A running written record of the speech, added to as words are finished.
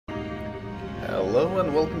Hello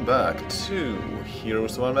and welcome back to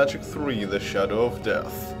Heroes of HoMM3, The Shadow of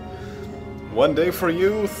Death. 1 day for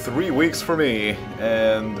you, 3 weeks for me,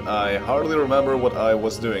 and I hardly remember what I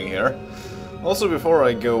was doing here. Also, before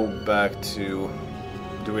I go back to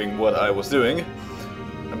doing what I was doing,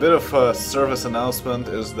 a bit of a service announcement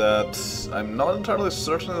is that I'm not entirely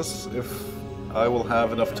certain if I will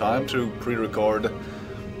have enough time to pre-record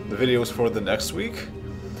the videos for the next week.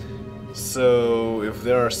 So, if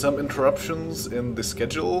there are some interruptions in the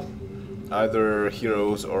schedule, either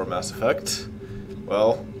Heroes or Mass Effect,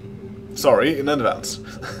 well, sorry in advance.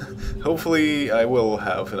 Hopefully I will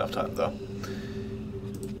have enough time though.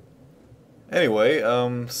 Anyway,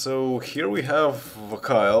 so here we have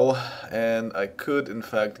Vakile, and I could in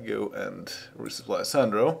fact go and resupply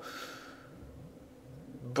Sandro,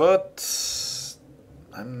 but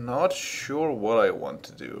I'm not sure what I want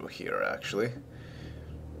to do here actually.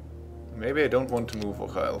 Maybe I don't want to move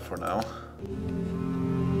Vakile for now.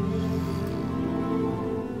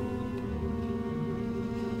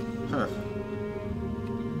 Huh.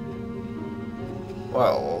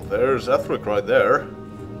 Well, there's Ethric right there.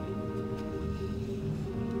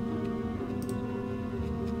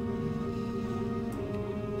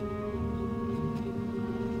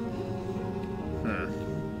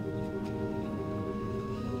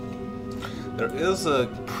 There is a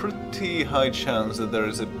pretty high chance that there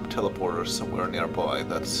is a teleporter somewhere nearby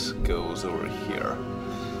that goes over here.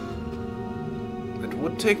 It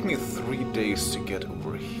would take me 3 days to get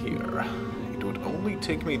over here. It would only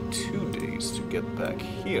take me 2 days to get back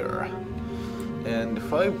here. And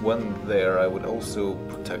if I went there, I would also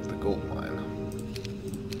protect the gold mine.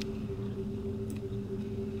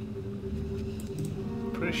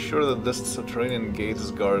 Pretty sure that this subterranean gate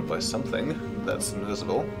is guarded by something that's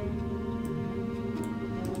invisible.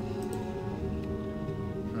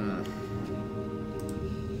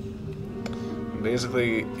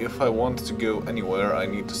 Basically, if I want to go anywhere, I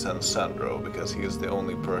need to send Sandro, because he is the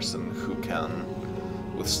only person who can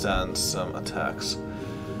withstand some attacks.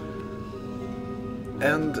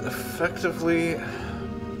 And effectively,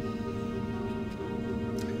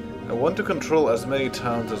 I want to control as many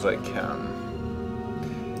towns as I can.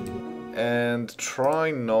 And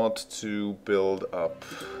try not to build up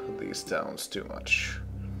these towns too much.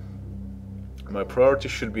 My priority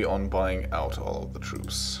should be on buying out all of the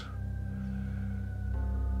troops.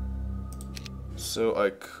 So I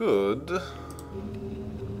could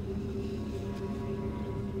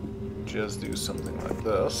just do something like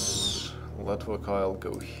this. Let Vakile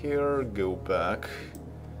go here, go back,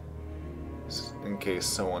 in case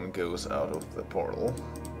someone goes out of the portal.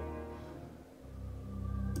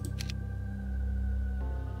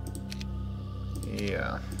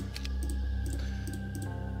 Yeah.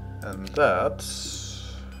 And that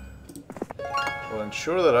will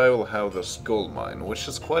ensure that I will have this gold mine, which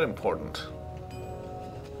is quite important.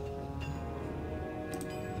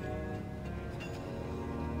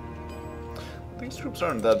 These troops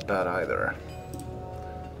aren't that bad either,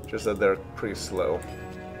 just that they're pretty slow.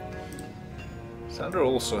 Sandro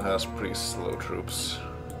also has pretty slow troops.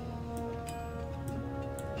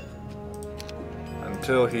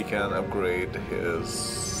 Until he can upgrade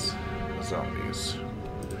his zombies.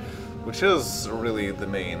 Which is really the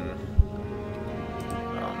main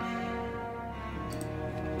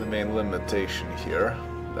limitation here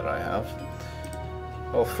that I have.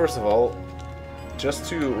 Well, first of all, just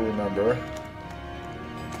to remember,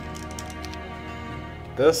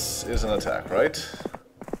 this is an attack, right?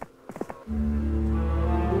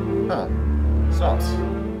 Huh. It's not.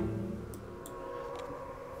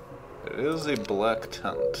 It is a black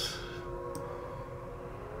tent.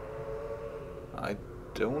 I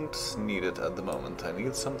don't need it at the moment. I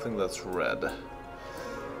need something that's red.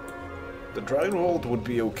 The Dragon Vault would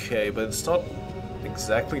be okay, but it's not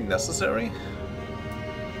exactly necessary.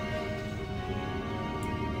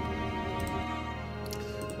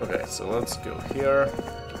 Okay, so let's go here.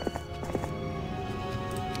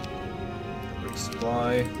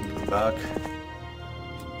 Resupply, go back.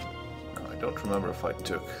 No, I don't remember if I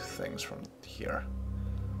took things from here.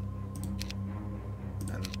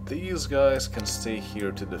 And these guys can stay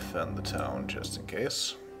here to defend the town, just in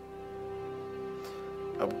case.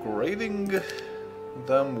 Upgrading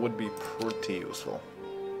them would be pretty useful.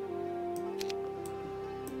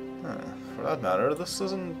 For that matter, this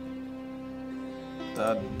isn't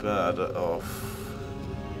that bad of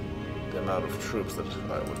the amount of troops that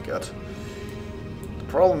I would get. The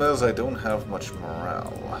problem is I don't have much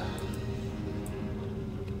morale.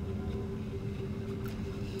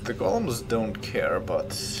 The golems don't care,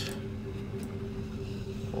 but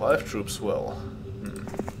live troops will.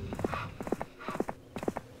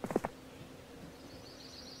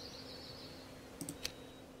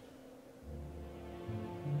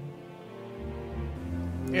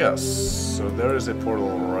 Yes, so there is a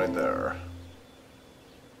portal right there.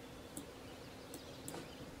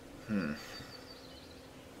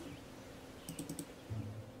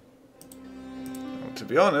 Well, to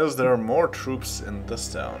be honest, there are more troops in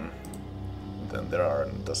this town than there are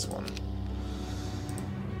in this one.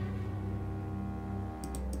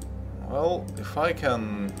 Well, if I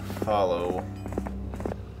can follow...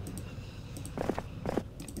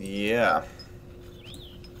 Yeah.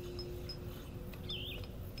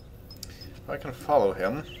 If I can follow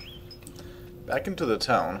him back into the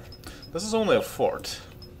town. This is only a fort.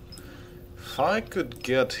 If I could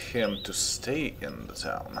get him to stay in the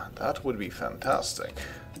town, that would be fantastic.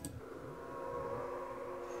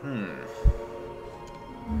 Then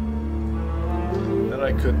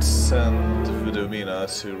I could send Vidumina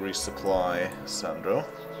to resupply Sandro.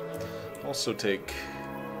 Also take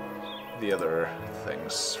the other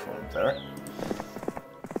things from there.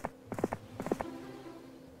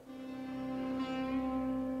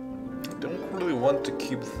 I don't really want to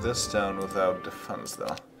keep this down without defense,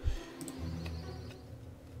 though.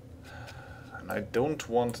 And I don't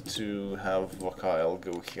want to have Vakile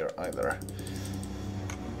go here either.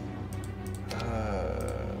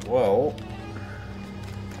 Well,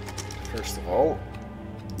 first of all,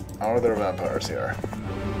 are there vampires here?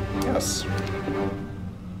 Yes.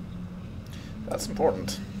 That's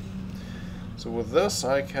important. So with this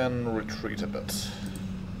I can retreat a bit.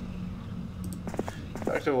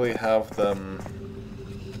 Effectively have them...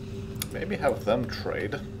 maybe have them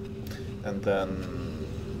trade, and then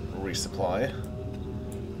resupply.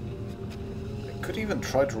 I could even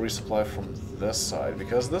try to resupply from this side,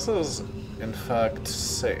 because this is in fact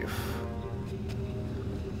safe.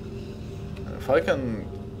 And if I can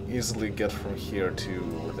easily get from here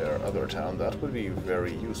to their other town, that would be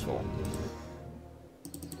very useful.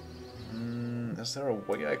 Is there a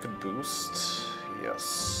way I could boost?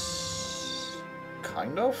 Yes.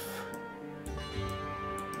 Kind of?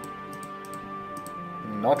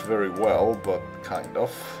 Not very well, but kind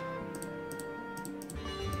of.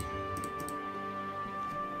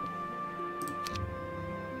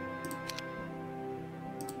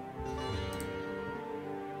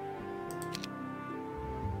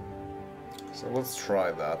 So let's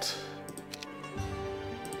try that.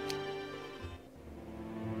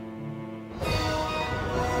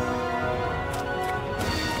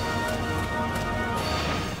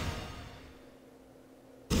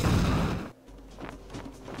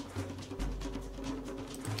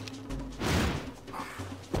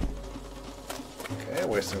 Okay,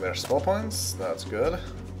 wasting their spell points, that's good.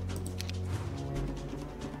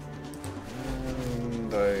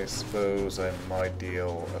 I suppose I might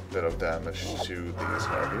deal a bit of damage to these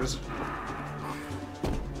harpies.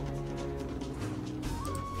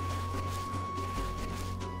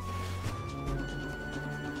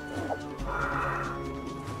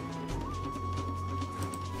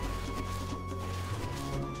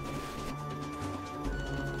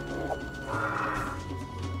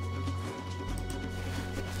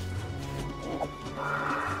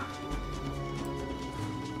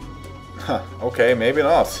 Huh, okay, maybe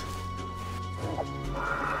not.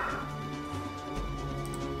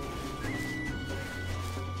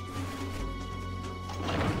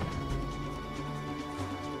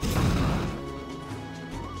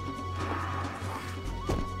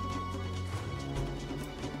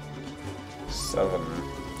 Seven.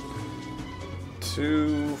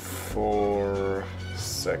 2, 4,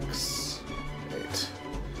 6, 8.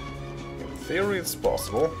 In theory, it's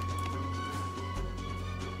possible.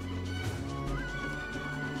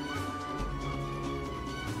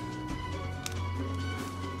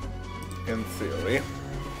 In theory.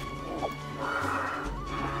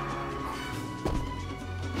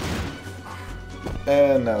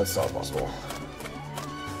 And now it's not possible.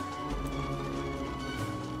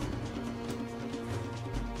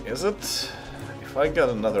 Is it? If I get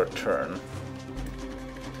another turn.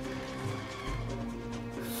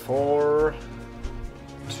 4,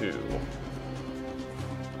 2.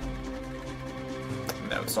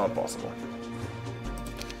 No, it's not possible.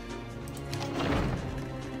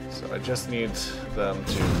 I just need them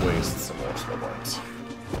to waste some more spell points.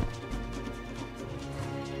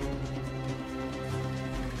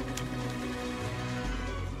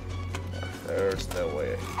 There's no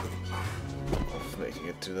way of making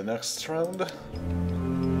it to the next round.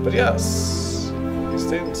 But yes, he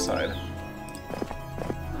stayed inside.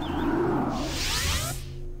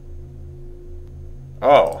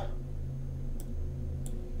 Oh.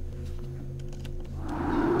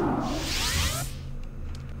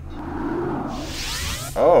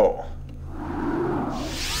 Oh.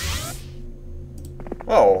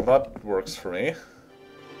 Well, that works for me.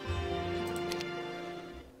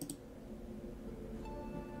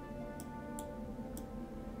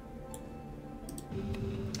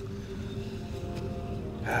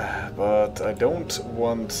 but I don't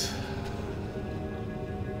want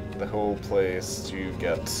the whole place to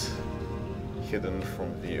get hidden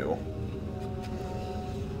from view.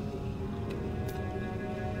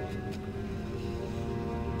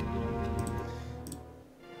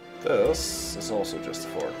 This is also just a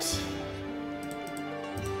fort.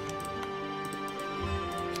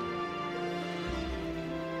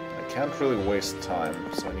 I can't really waste time,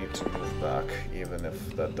 so I need to move back, even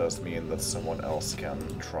if that does mean that someone else can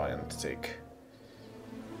try and take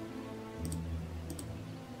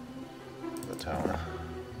the town.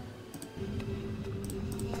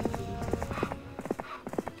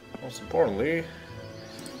 Most importantly,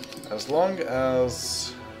 as long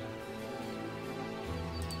as...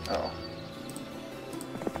 Oh.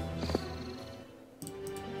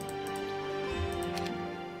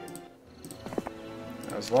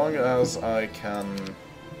 As long as I can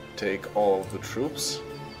take all of the troops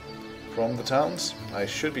from the towns, I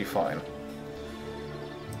should be fine.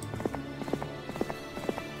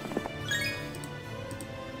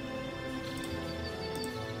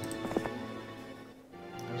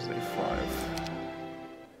 There's A5.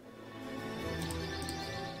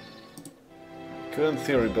 Could in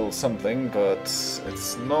theory build something, but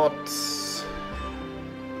it's not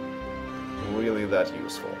really that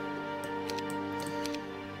useful.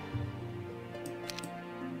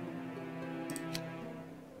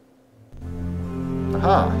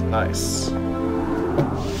 Aha, nice.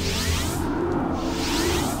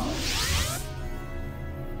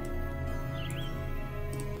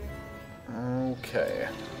 Okay.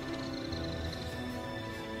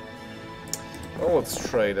 Well, let's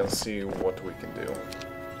trade and see what we can do.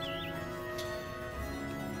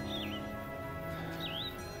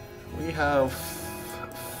 We have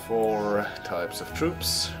 4 types of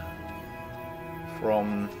troops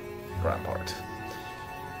from Rampart.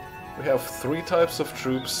 We have 3 types of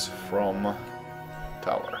troops from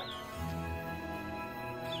Tower.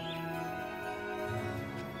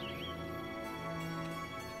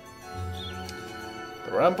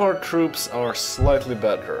 The Rampart troops are slightly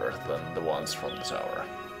better than the ones from the Tower.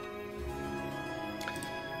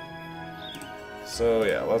 So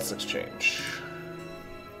yeah, let's exchange.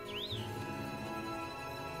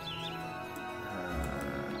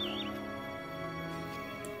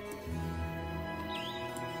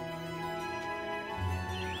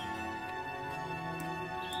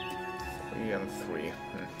 And 3.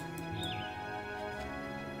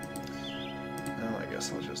 Well, I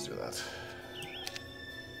guess I'll just do that.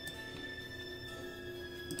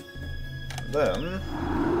 Then...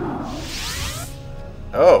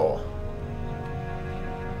 Oh!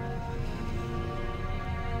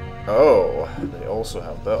 Oh, they also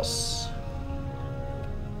have this.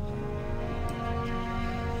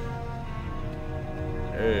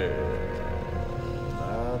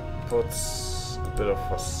 That puts a bit of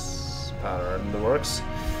a pattern in the works.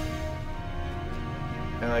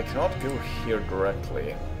 And I cannot go here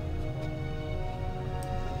directly.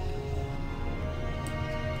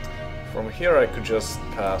 From here I could just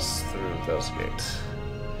pass through this gate.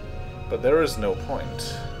 But there is no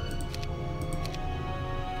point.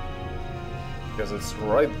 Because it's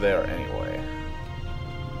right there anyway.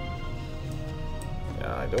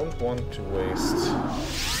 Yeah, I don't want to waste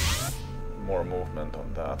more movement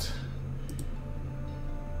on that.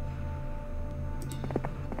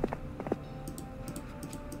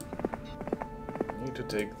 To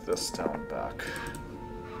take this town back.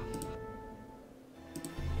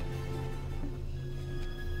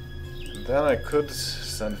 And then I could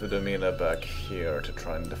send Vidomina back here to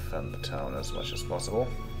try and defend the town as much as possible.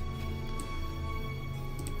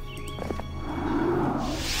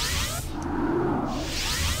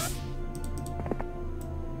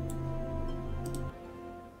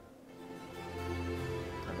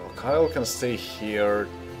 And well, Kyle can stay here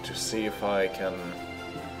to see if I can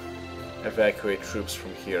evacuate troops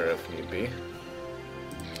from here if need be.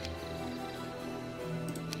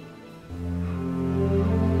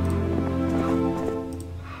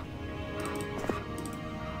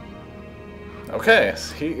 Okay,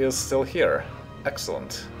 he is still here.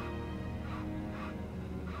 Excellent.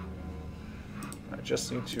 I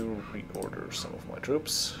just need to reorder some of my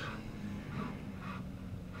troops.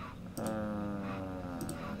 I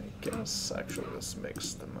guess actually this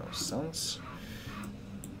makes the most sense.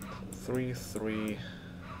 3, 3.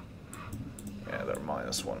 Yeah, they're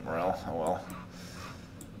 -1 morale. Oh well.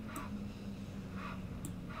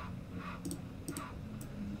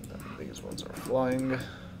 Then these ones are flying.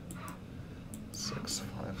 6,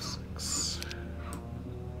 5, 6.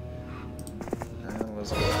 And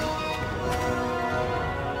let's go.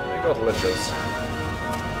 They got liches.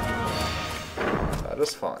 That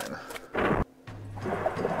is fine.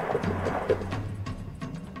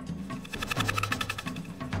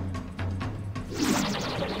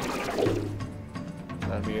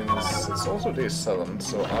 That means it's also day 7,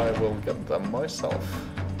 so I will get them myself.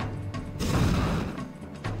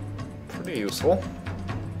 Pretty useful.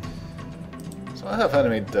 So I have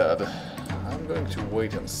enemy dead. I'm going to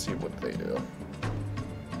wait and see what they do.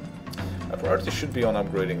 My priority should be on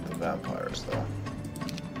upgrading the vampires, though.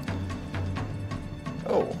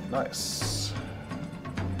 Oh, nice.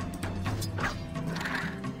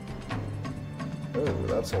 Oh,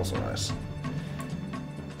 that's also nice.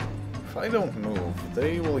 If I don't move,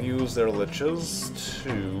 they will use their liches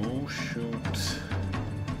to shoot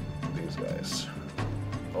these guys.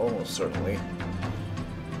 Almost certainly.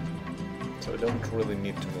 So I don't really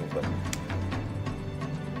need to move them.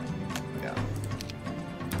 Yeah.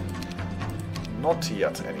 Not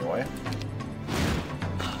yet, anyway.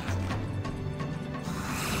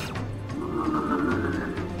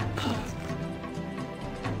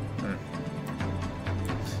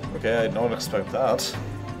 Okay, I don't expect that.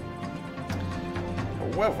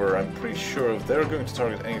 However, I'm pretty sure if they're going to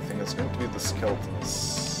target anything, it's going to be the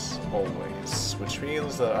skeletons always, which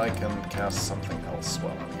means that I can cast something else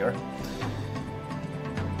while I'm here.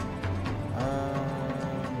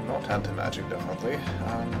 Not anti-magic, definitely.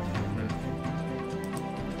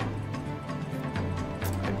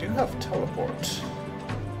 I do have teleport.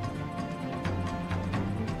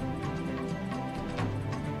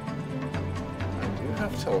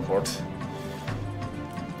 Teleport.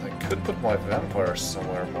 I could put my vampires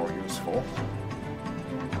somewhere more useful.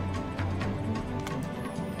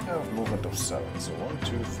 I have movement of 7, so 1,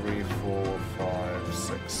 2, 3, 4, 5,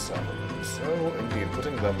 6, 7. So indeed,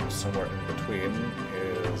 putting them somewhere in between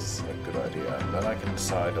is a good idea, and then I can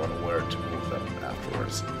decide on where to move them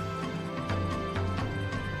afterwards.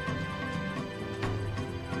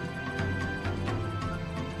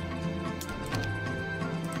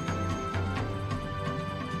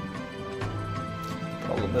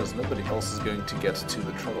 Is nobody else is going to get to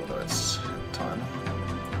the troglodytes in time,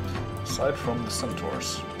 aside from the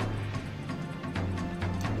centaurs.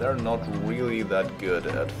 They're not really that good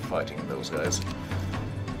at fighting those guys.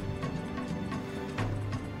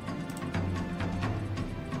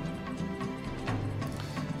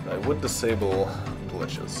 I would disable the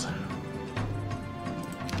liches.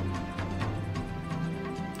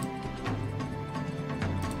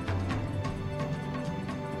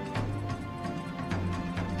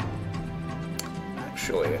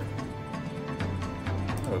 Actually,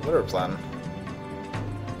 oh, a better plan.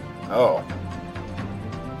 Oh.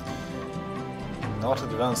 Not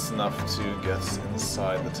advanced enough to get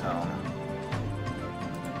inside the town.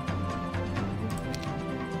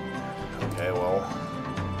 Okay, well.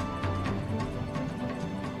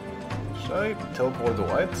 Should I teleport the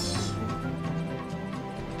whites?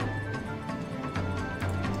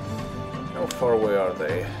 How far away are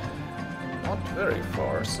they? Not very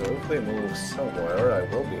far, so if they move somewhere, I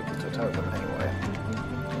will be able to attack them anyway.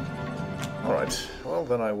 Alright, well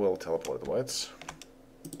then I will teleport the whites.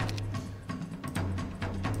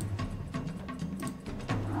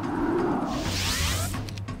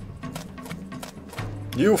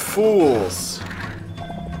 You fools!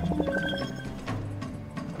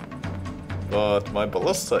 But my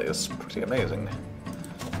ballista is pretty amazing.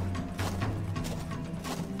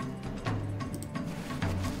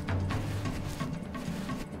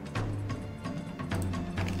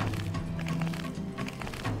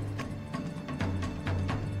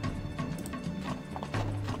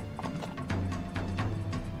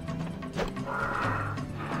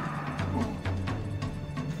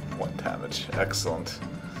 Excellent.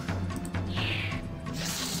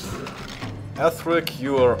 Ethric,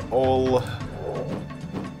 you are all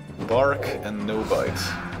bark and no bite.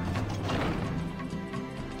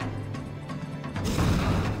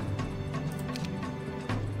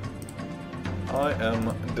 I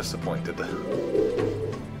am disappointed.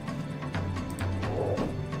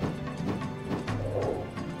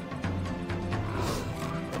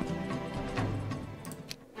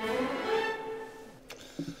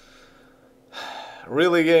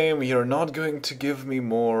 Really, game, you're not going to give me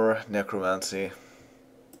more necromancy.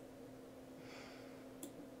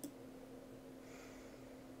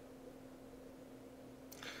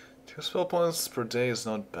 2 spell points per day is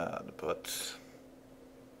not bad, but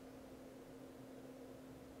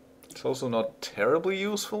it's also not terribly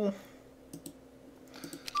useful.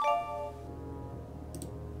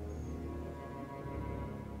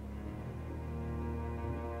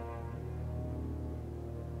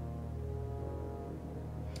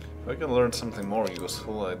 If I can learn something more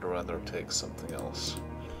useful, I'd rather take something else.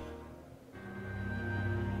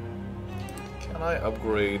 Can I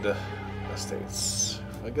upgrade estates?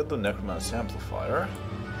 If I get the Necromancer amplifier...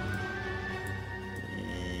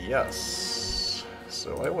 Yes,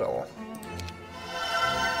 so I will.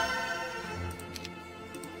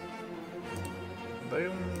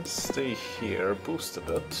 Then stay here, boost a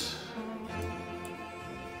bit.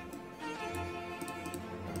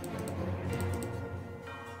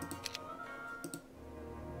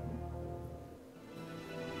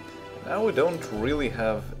 Now we don't really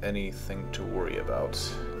have anything to worry about.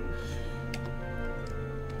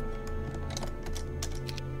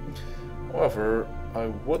 However, I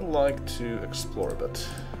would like to explore a bit.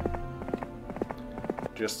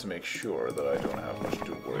 Just to make sure that I don't have much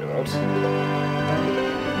to worry about.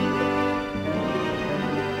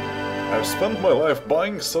 I've spent my life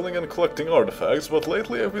buying, selling and collecting artifacts, but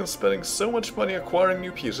lately I've been spending so much money acquiring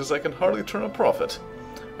new pieces I can hardly turn a profit.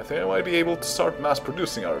 I think I might be able to start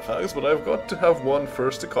mass-producing artifacts, but I've got to have one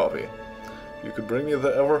first to copy. If you could bring me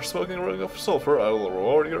the ever-smoking ring of sulfur, I will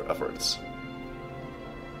reward your efforts.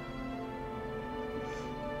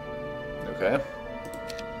 Okay.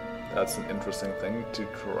 That's an interesting thing to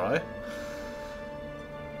try.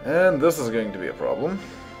 And this is going to be a problem.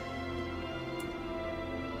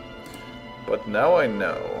 But now I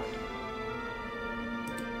know.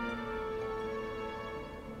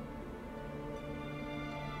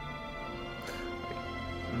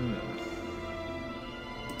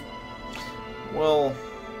 Well,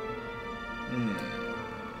 I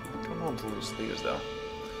don't want to lose these though.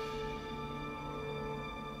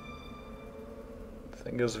 The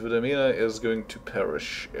thing is, Vidamina is going to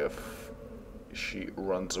perish if she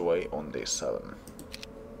runs away on day 7.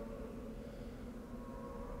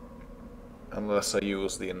 Unless I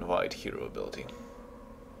use the Invite Hero ability.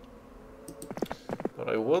 But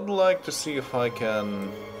I would like to see if I can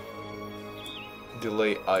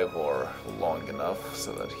delay Ivor long enough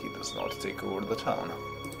so that he does not take over the town.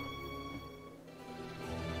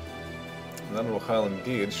 And then Rohail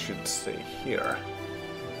indeed should stay here.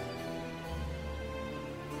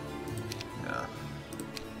 Yeah.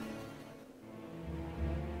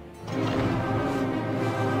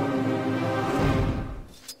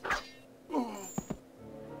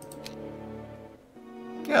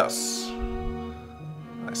 Yes.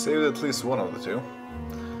 I saved at least one of the two.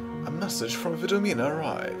 A message from Vidomina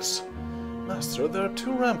arrives. Master, there are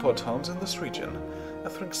 2 rampart towns in this region.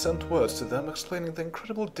 Ethric sent words to them explaining the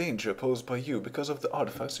incredible danger posed by you because of the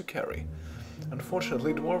artifacts you carry.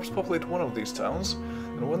 Unfortunately, dwarves populate one of these towns,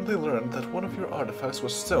 and when they learned that one of your artifacts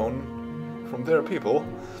was stolen from their people,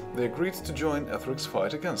 they agreed to join Ethric's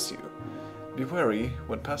fight against you. Be wary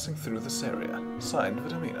when passing through this area. Signed,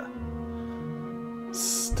 Vidomina.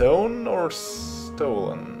 Stone or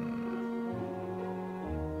stolen?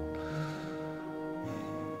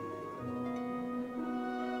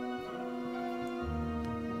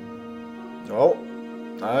 Well,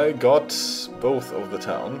 I got both of the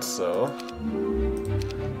towns, so...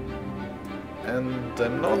 And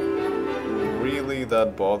I'm not really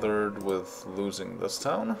that bothered with losing this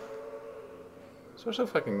town. Especially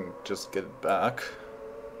if I can just get it back.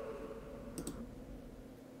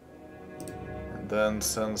 And then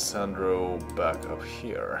send Sandro back up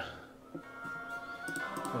here.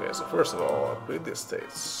 Okay, so first of all, upgrade the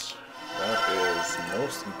estates. That is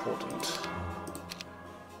most important.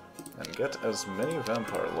 And get as many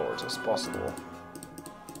vampire lords as possible.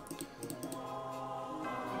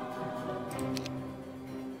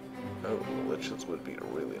 Oh, liches would be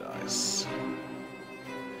really nice.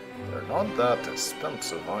 They're not that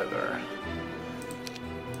expensive either.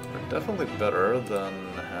 They're definitely better than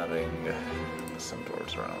having the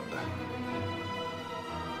centaurs around.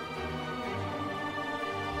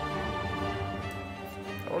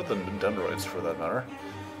 Or the dendroids for that matter.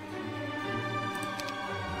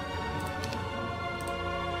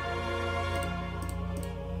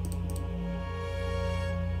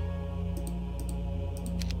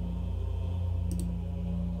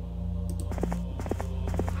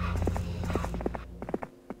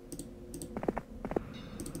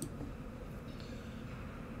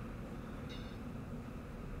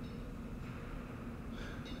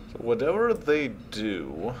 Whatever they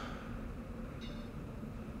do,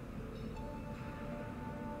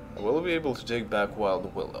 I will be able to take back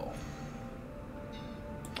Wild Willow.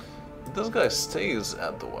 If this guy stays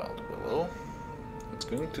at the Wild Willow, it's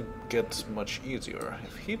going to get much easier.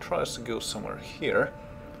 If he tries to go somewhere here,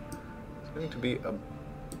 it's going to be a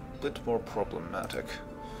bit more problematic.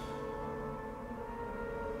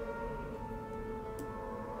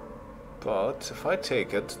 But if I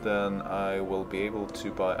take it, then I will be able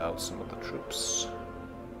to buy out some of the troops.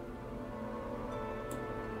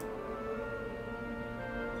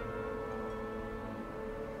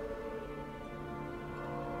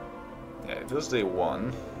 It is day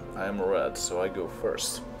 1. I am red, so I go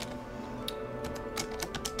first.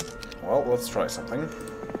 Well, let's try something.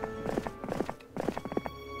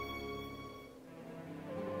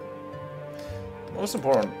 The most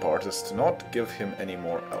important part is to not give him any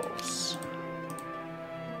more elves.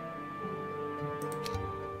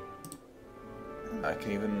 I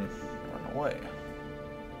can even run away.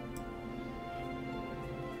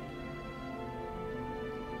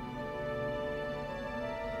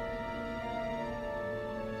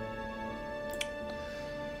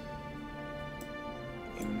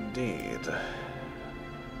 Indeed.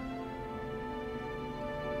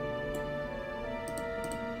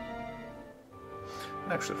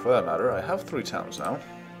 Actually, for that matter, I have 3 towns now.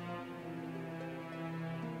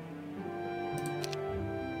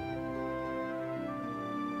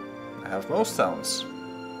 I have most towns.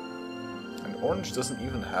 And Orange doesn't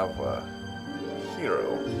even have a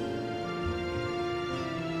hero.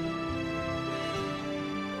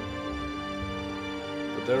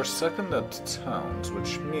 But they're second at towns,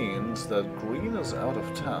 which means that Green is out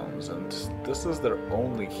of towns, and this is their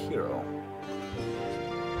only hero.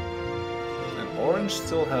 Orange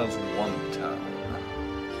still has 1 town,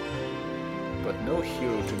 but no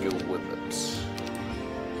hero to go with it,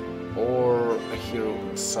 or a hero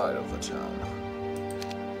inside of the town.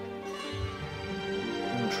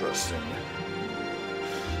 Interesting.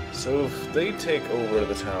 So if they take over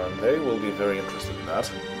the town, they will be very interested in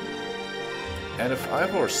that. And if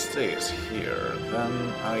Ivor stays here,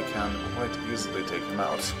 then I can quite easily take him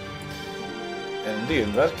out. And indeed,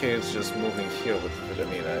 in that case, just moving here with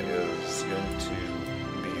Vitamina is going to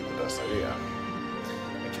be the best idea.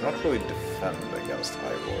 I cannot really defend against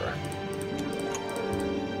Ivor.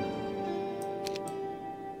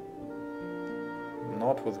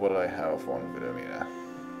 Not with what I have on Vitamina.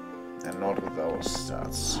 And not with those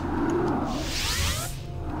stats.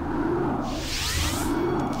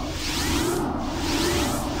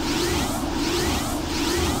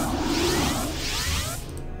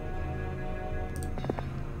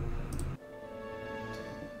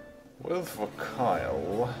 With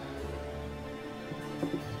Vakile,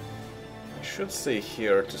 I should stay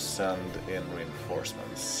here to send in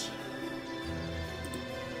reinforcements.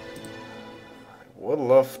 I would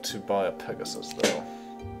love to buy a Pegasus though,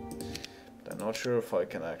 but I'm not sure if I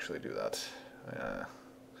can actually do that.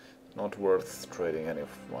 Not worth trading any of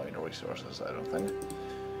my resources, I don't think.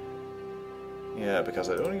 Yeah, because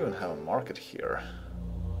I don't even have a market here.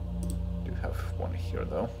 I do have one here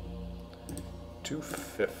though.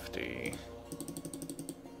 250.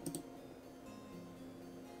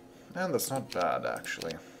 And that's not bad,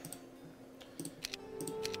 actually.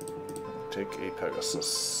 I'll take a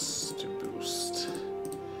Pegasus to boost.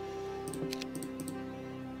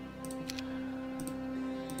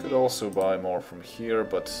 Could also buy more from here,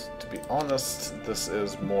 but to be honest, this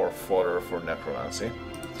is more fodder for Necromancy.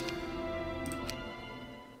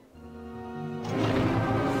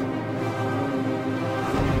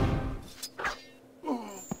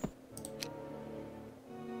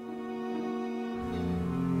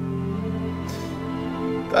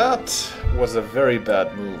 That was a very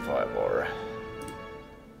bad move, Ivor.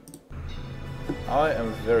 I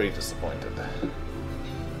am very disappointed.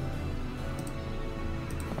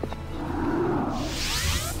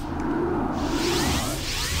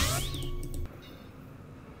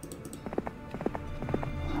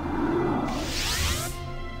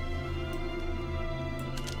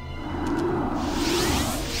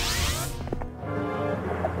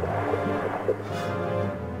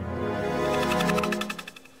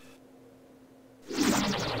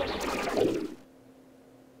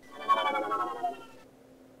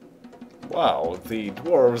 Wow, the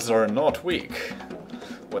dwarves are not weak.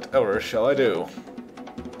 Whatever shall I do?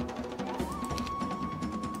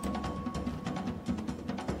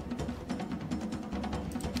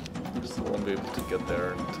 Still won't be able to get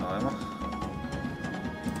there in time.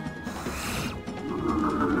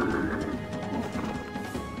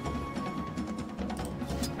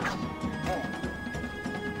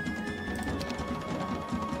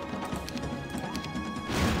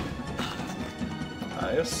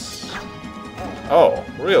 Nice. Oh,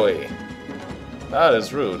 really? That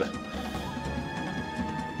is rude.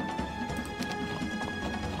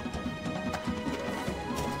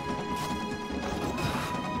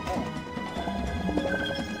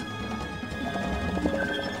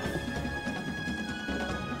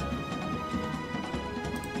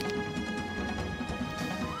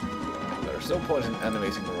 There's no point in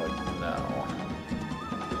animating right now.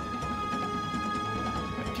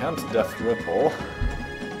 I can't Death Ripple.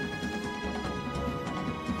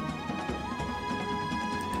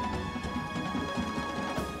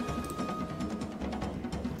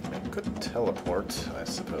 teleport, I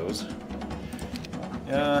suppose.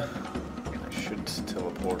 Yeah, I should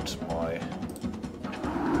teleport my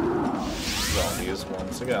zombies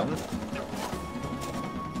once again.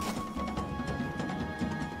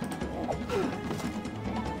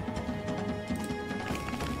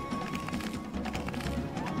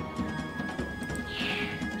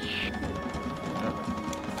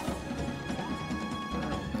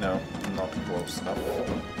 No, not close enough.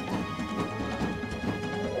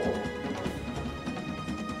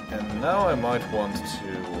 And now I might want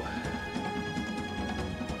to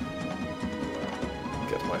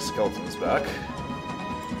get my skeletons back.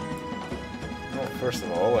 Well, first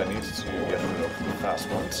of all, I need to get rid of the fast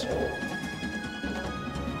ones.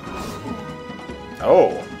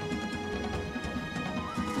 Oh!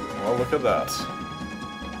 Well, look at that.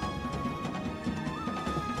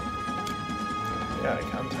 Yeah, I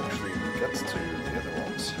can't actually get to the other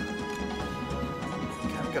ones.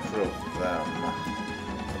 Can't get rid of them.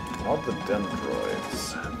 Not the dendroids.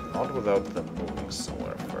 Not without them moving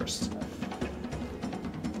somewhere first.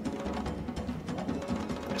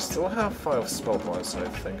 I still have 5 spell points, so I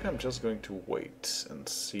think I'm just going to wait and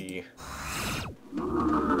see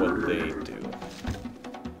what they do.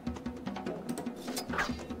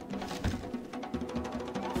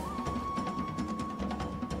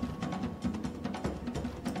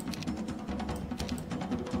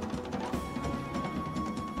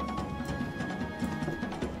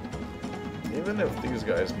 Even if these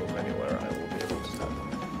guys move anywhere, I will be able to attack them.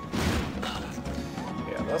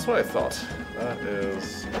 Yeah, that's what I thought. That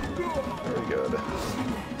is very good.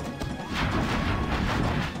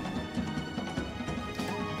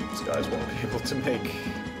 These guys won't be able to make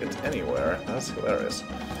it anywhere. That's hilarious.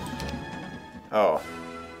 Oh.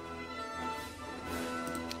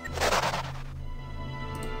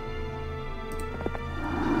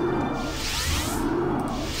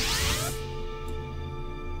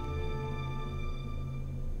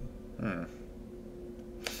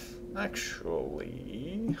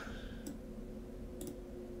 Actually...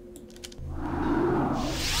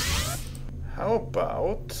 how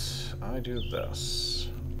about I do this?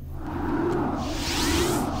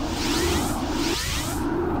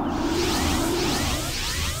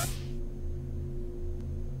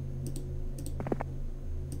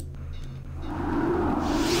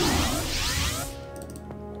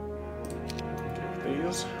 Give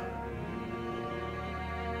these.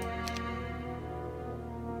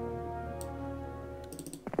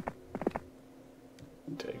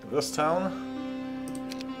 Take this town.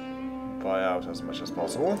 Buy out as much as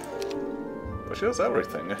possible. Which is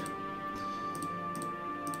everything.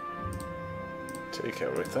 Take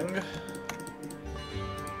everything.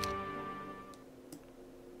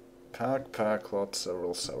 Pack, lot,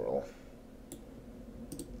 several.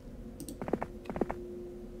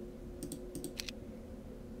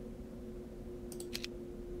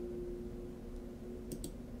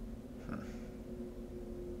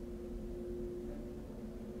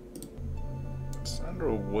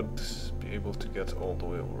 Sandro would be able to get all the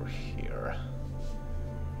way over here.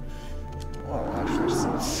 Well, actually,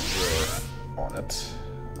 since we're on it,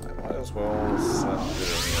 I might as well send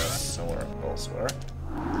Erathia somewhere elsewhere.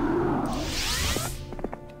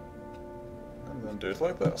 And then do it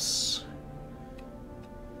like this.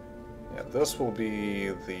 Yeah, this will be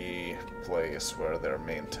the place where their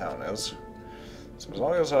main town is. So as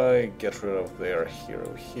long as I get rid of their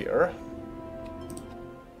hero here,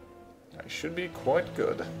 I should be quite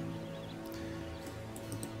good.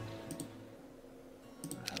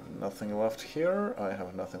 I have nothing left here, I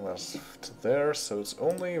have nothing left there, so it's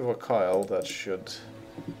only Vakile that should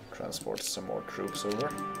transport some more troops over.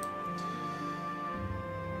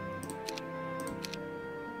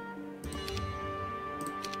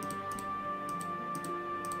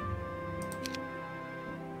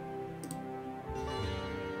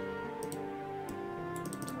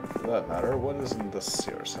 For that matter, what is in the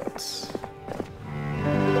Seer's hut?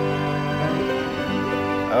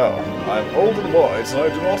 Oh, I'm old and wise, and I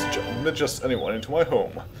do not admit just anyone into my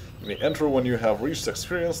home. You may enter when you have reached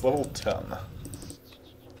experience level 10.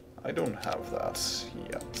 I don't have that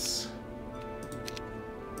yet.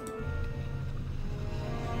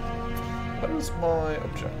 What is my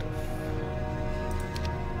objective?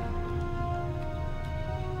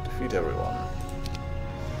 Defeat everyone.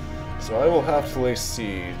 So I will have to lay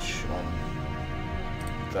siege on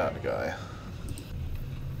that guy.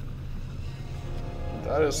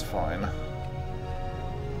 That is fine.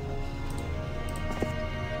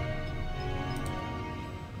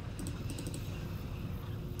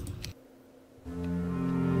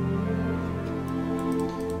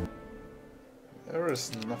 There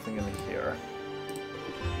is nothing in here.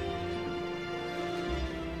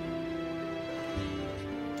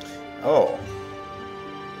 Oh.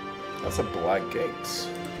 That's a black gate.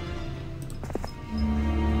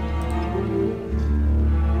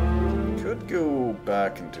 Could go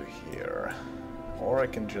back into here. Or I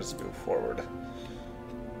can just go forward.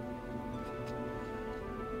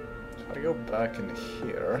 If I go back in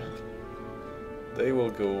here, they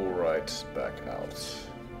will go right back out.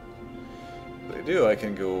 If they do, I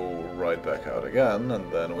can go right back out again,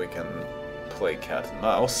 and then we can play cat and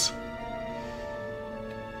mouse.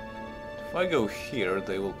 If I go here,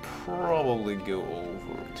 they will probably go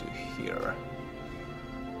over to here.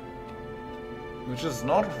 Which is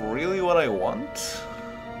not really what I want,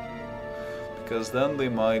 because then they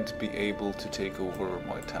might be able to take over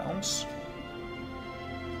my towns.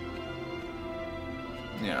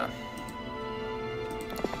 Yeah.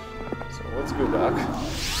 So let's go back.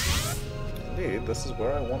 Indeed, this is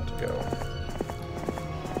where I want to go.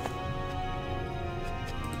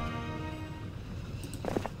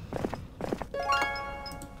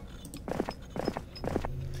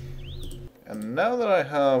 And now that I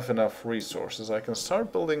have enough resources, I can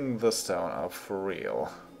start building this town up for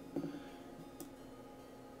real.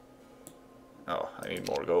 Oh, I need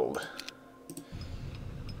more gold.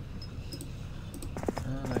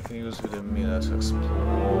 And I can use Vitamina to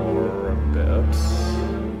explore a bit.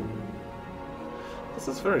 This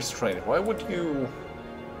is very strange. Why would you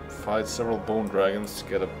fight several bone dragons to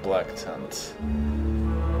get a black tent?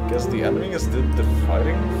 Guess the enemies did the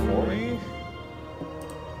fighting for me?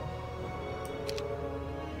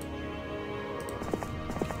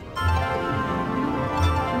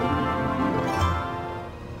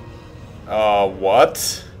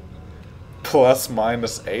 What? Plus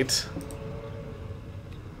minus 8?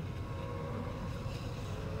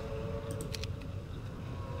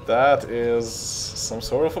 That is some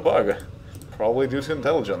sort of a bug. Probably due to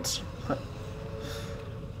intelligence.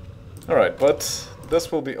 Alright, but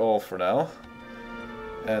this will be all for now.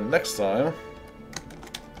 And next time,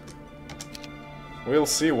 we'll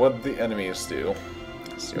see what the enemies do.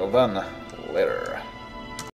 See you then. Later.